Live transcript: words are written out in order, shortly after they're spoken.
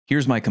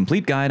Here's my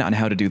complete guide on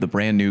how to do the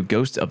brand new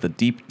Ghost of the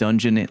Deep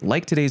dungeon.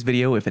 Like today's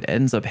video if it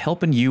ends up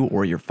helping you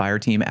or your fire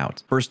team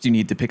out. First, you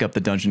need to pick up the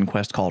dungeon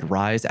quest called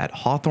Rise at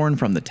Hawthorne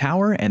from the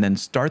tower, and then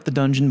start the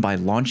dungeon by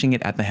launching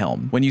it at the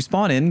helm. When you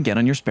spawn in, get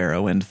on your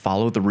sparrow and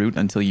follow the route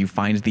until you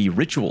find the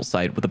ritual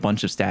site with a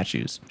bunch of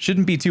statues.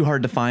 Shouldn't be too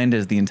hard to find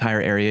as the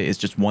entire area is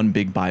just one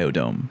big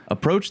biodome.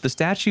 Approach the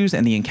statues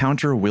and the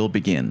encounter will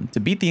begin. To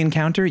beat the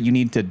encounter, you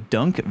need to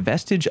dunk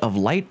Vestige of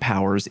Light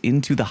powers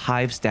into the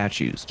hive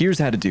statues. Here's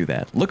how to do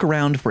that. Look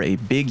around for a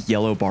big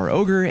yellow bar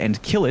ogre and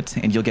kill it,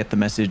 and you'll get the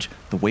message,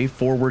 "The way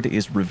forward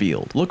is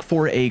revealed." Look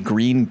for a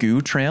green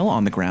goo trail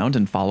on the ground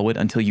and follow it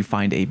until you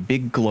find a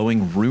big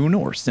glowing rune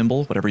or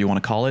symbol, whatever you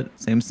want to call it.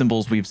 Same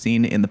symbols we've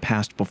seen in the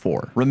past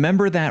before.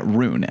 Remember that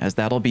rune, as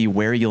that'll be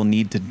where you'll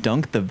need to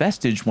dunk the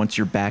vestige once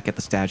you're back at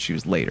the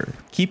statues later.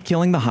 Keep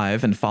killing the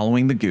hive and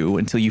following the goo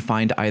until you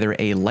find either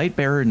a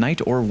lightbearer,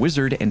 knight, or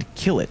wizard and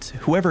kill it.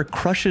 Whoever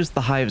crushes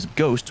the hive's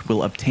ghost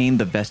will obtain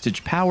the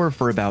vestige power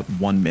for about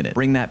 1 minute.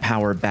 Bring that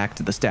power back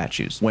to the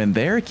statues. When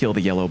there, kill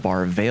the yellow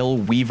bar Veil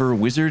Weaver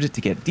Wizard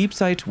to get Deep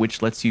Sight,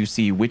 which lets you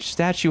see which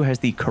statue has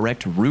the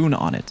correct rune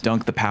on it.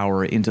 Dunk the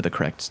power into the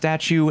correct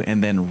statue,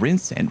 and then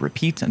rinse and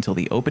repeat until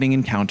the opening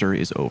encounter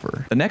is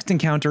over. The next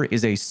encounter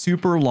is a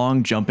super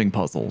long jumping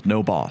puzzle,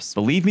 no boss.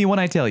 Believe me when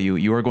I tell you,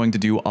 you are going to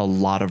do a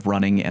lot of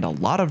running and a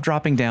lot of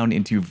dropping down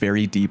into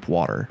very deep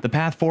water. The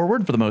path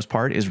forward, for the most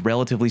part, is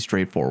relatively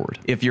straightforward.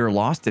 If you're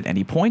lost at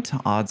any point,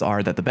 odds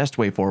are that the best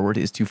way forward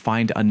is to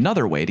find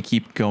another way to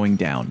keep going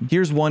down.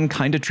 Here's one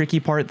kind of tricky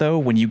part though.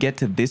 When you get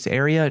to this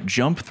area,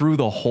 jump through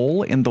the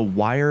hole in the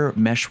wire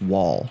mesh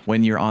wall.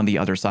 When you're on the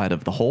other side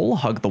of the hole,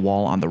 hug the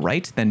wall on the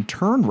right, then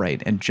turn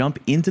right and jump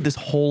into this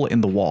hole in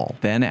the wall.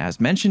 Then,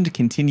 as mentioned,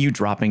 continue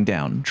dropping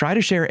down. Try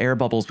to share air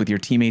bubbles with your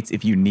teammates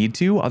if you need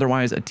to,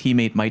 otherwise a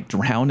teammate might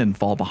drown and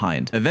fall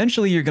behind.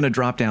 Eventually, you're going to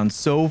drop down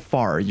so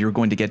far, you're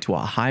going to get to a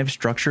hive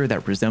structure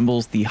that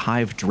resembles the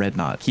hive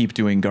dreadnought. Keep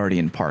doing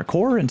guardian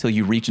parkour until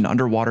you reach an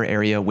underwater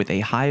area with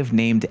a hive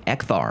named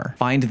Ekthar.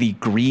 Find the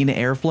green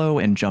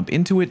airflow and jump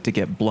into it to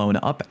get blown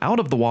up out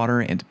of the water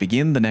and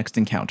begin the next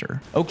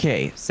encounter.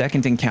 Okay,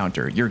 second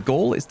encounter. Your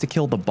goal is to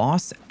kill the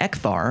boss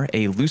Ekthar,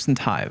 a Lucent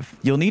Hive.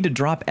 You'll need to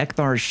drop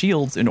Ekthar's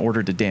shields in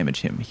order to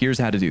damage him. Here's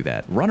how to do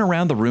that. Run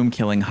around the room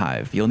killing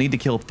Hive. You'll need to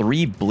kill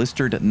 3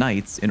 blistered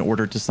knights in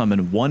order to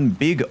summon one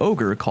big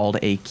ogre called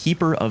a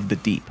Keeper of the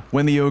Deep.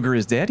 When the ogre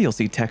is dead, you'll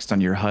see text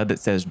on your HUD that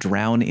says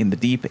drown in the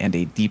deep, and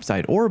a deep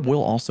sight orb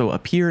will also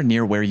appear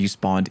near where you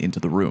spawned into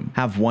the room.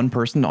 Have one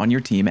person on your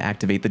team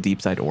activate the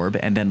deep sight orb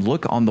and then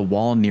look on the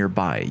wall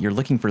nearby. You're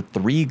looking for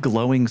 3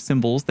 glowing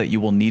symbols that you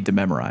will need to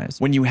memorize.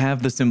 When you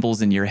have the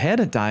symbols in your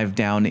head, dive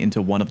down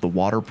into one of the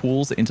water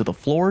pools into the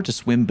floor to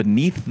swim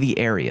beneath the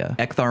area.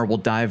 Ekthar will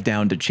dive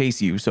down to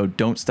chase you, so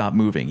don't stop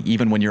moving,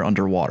 even when you're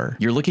underwater.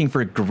 You're looking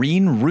for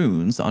green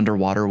runes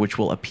underwater which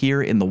will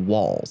appear in the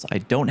walls. I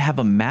don't have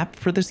a map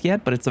for this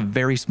yet, but it's a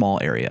very small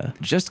area.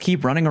 Just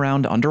keep running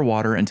around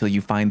underwater until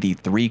you find the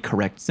 3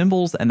 correct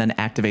symbols and then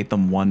activate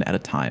them one at a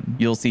time.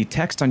 You'll see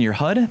text on your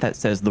HUD that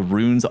says the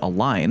runes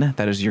align.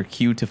 That is your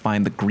cue to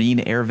find the green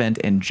air vent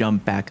and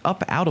jump back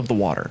up out of the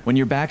water. When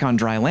you're back on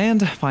dry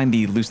land, find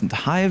the Lucent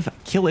Hive,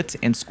 kill it,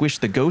 and squish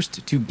the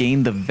ghost to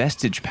gain the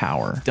vestige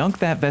power. Dunk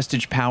that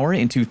vestige power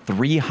into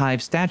 3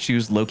 hive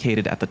statues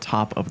located at the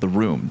top of the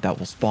room. That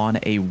will spawn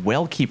a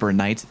Wellkeeper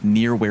Knight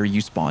near where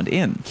you spawned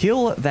in.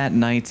 Kill that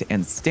knight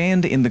and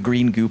stand in the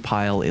green goo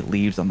pile it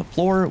leaves on the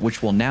floor,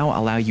 which will now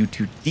allow you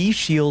to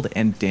de-shield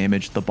and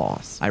damage the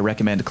boss. I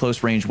recommend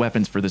close range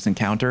weapons for this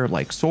encounter,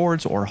 like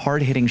swords or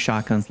hard-hitting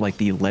shotguns like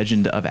the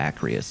Legend of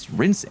Acrius.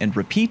 Rinse and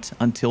repeat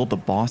until the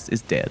boss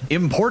is dead.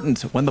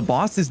 Important, when the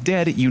boss is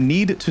dead, you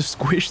need to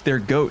squish their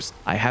ghost.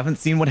 I haven't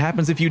seen what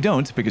happens if you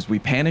don't, because we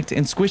panicked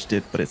and squished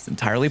it, but it's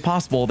entirely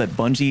possible that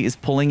Bungie is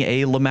pulling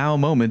a Lamau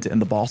moment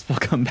and the boss will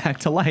come back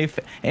to life,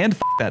 and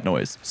f that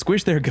noise.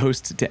 Squish their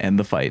ghost to end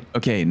the fight.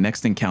 Okay,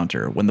 next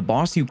encounter. When the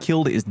boss you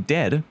killed is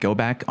dead, go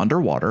back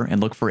underwater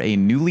and look for a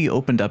newly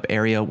opened up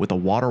area with a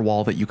water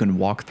wall that you can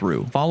walk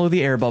through. Follow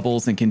the air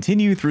bubbles and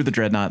continue through the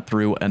dreadnought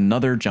through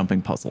another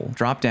jumping puzzle.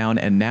 Drop down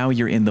and now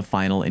you're in the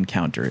final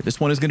encounter. This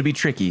one is going to be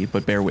tricky,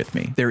 but bear with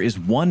me. There is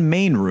 1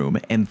 main room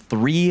and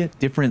 3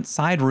 different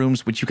side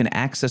rooms which you can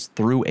access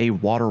through a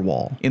water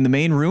wall. In the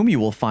main room, you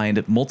will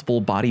find multiple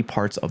body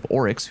parts of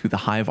Oryx who the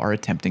Hive are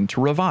attempting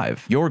to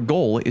revive. Your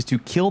goal is to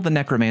kill the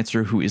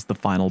Necromancer who is the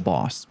final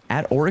boss.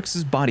 At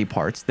Oryx's body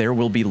parts, there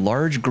will be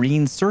large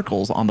green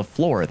circles on the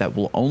floor that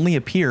will only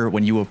appear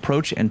when you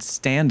approach and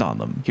stand on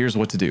them. Here's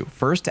what to do.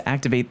 First,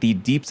 activate the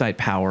deep sight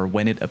power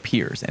when it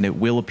appears, and it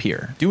will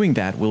appear. Doing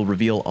that will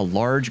reveal a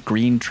large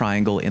green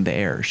triangle in the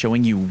air,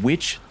 showing you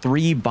which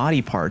 3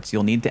 body parts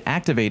you'll need to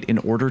activate in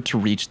order to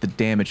reach the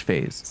damage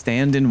phase.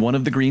 Stand in one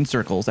of the green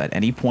circles at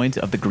any point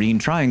of the green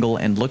triangle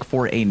and look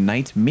for a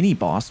knight mini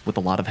boss with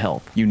a lot of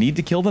health. You need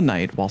to kill the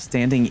knight while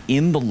standing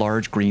in the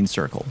large green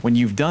circle. When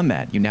you've done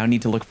that, you now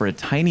need to look for a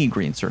tiny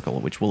green circle,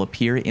 which will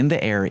appear in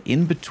the air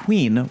in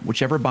between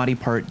whichever body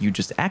part you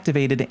just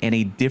activated and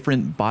a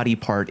different body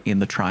part in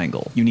the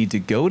triangle. You need to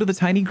go to the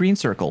tiny green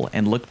circle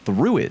and look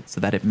through it so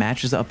that it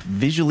matches up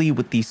visually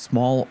with the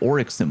small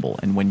Oryx symbol.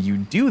 And when you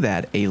do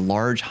that, a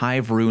large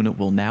hive rune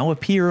will now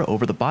appear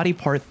over the body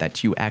part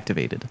that you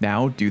activated.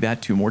 Now do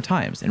that 2 more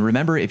times. And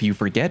remember, if you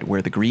forget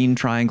where the green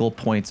triangle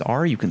points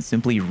are, you can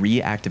simply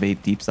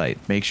reactivate Deep Sight.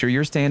 Make sure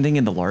you're standing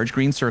in the large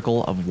green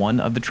circle of one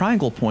of the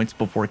triangle points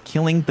before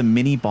killing the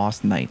mini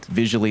boss knight.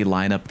 Visually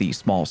line up the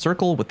small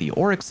circle with the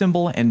Oryx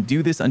symbol and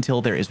do this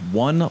until there is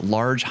one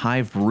large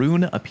hive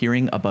rune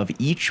appearing above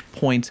each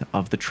point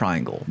of the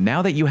triangle.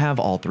 Now that you have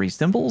all 3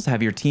 symbols,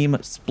 have your team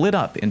split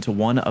up into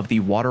one of the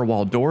water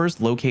wall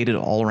doors located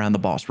all around the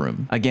boss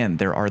room. Again,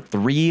 there are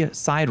 3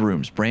 side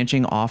rooms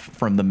branching off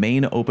from the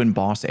main open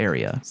boss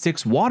area.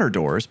 6 water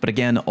doors, but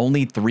again,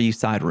 only 3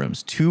 side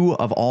rooms. 2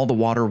 of all the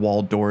water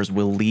wall doors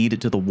will lead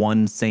to the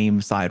one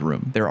same side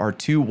room. There are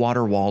 2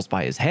 water walls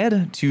by his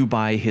head, 2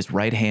 by his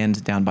right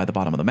hand down by the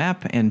bottom of the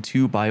map, and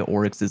 2 by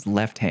Oryx's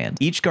left hand.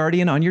 Each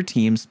guardian on your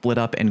team split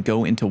up and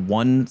go into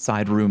one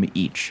side room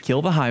each.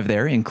 Kill the hive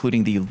there,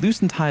 including the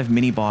Lucent Hive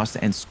mini boss,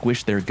 and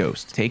squish their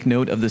ghost. Take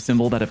note of the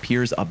symbol that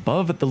appears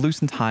above the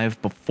Lucent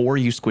Hive before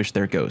you squish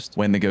their ghost.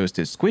 When the ghost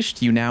is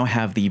squished, you now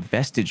have the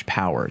Vestige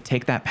power.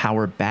 Take that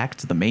power back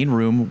to the main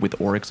room with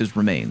Oryx's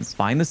remains.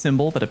 Find the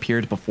symbol that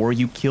appeared before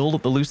you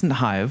killed the Lucent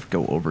Hive,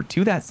 go over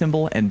to that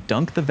symbol, and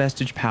dunk the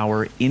Vestige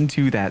power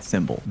into that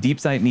symbol. Deep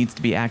Sight needs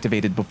to be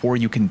activated before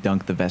you can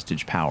dunk the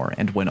Vestige power,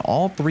 and when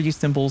all 3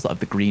 symbols of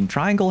the green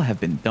triangle have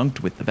been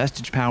dunked with the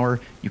Vestige power,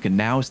 you can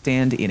now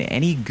stand in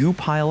any goo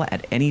pile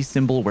at any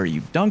symbol where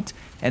you've dunked,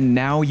 and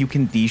now you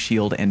can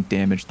de-shield and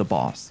damage the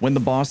boss. When the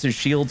boss's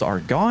shields are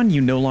gone,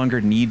 you no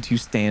longer need to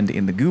stand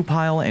in the goo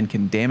pile and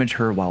can damage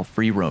her while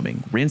free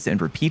roaming. Rinse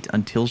and repeat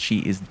until she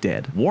is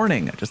dead.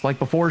 Warning, just like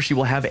before, she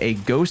will have a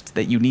ghost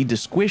that you need to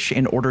squish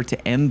in order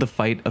to end the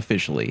fight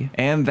officially.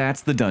 And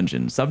that's the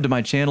dungeon. Sub to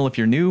my channel if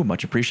you're new,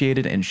 much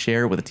appreciated, and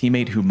share with a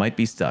teammate who might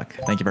be stuck.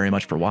 Thank you very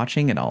much for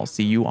watching, and I'll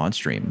see you on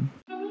stream.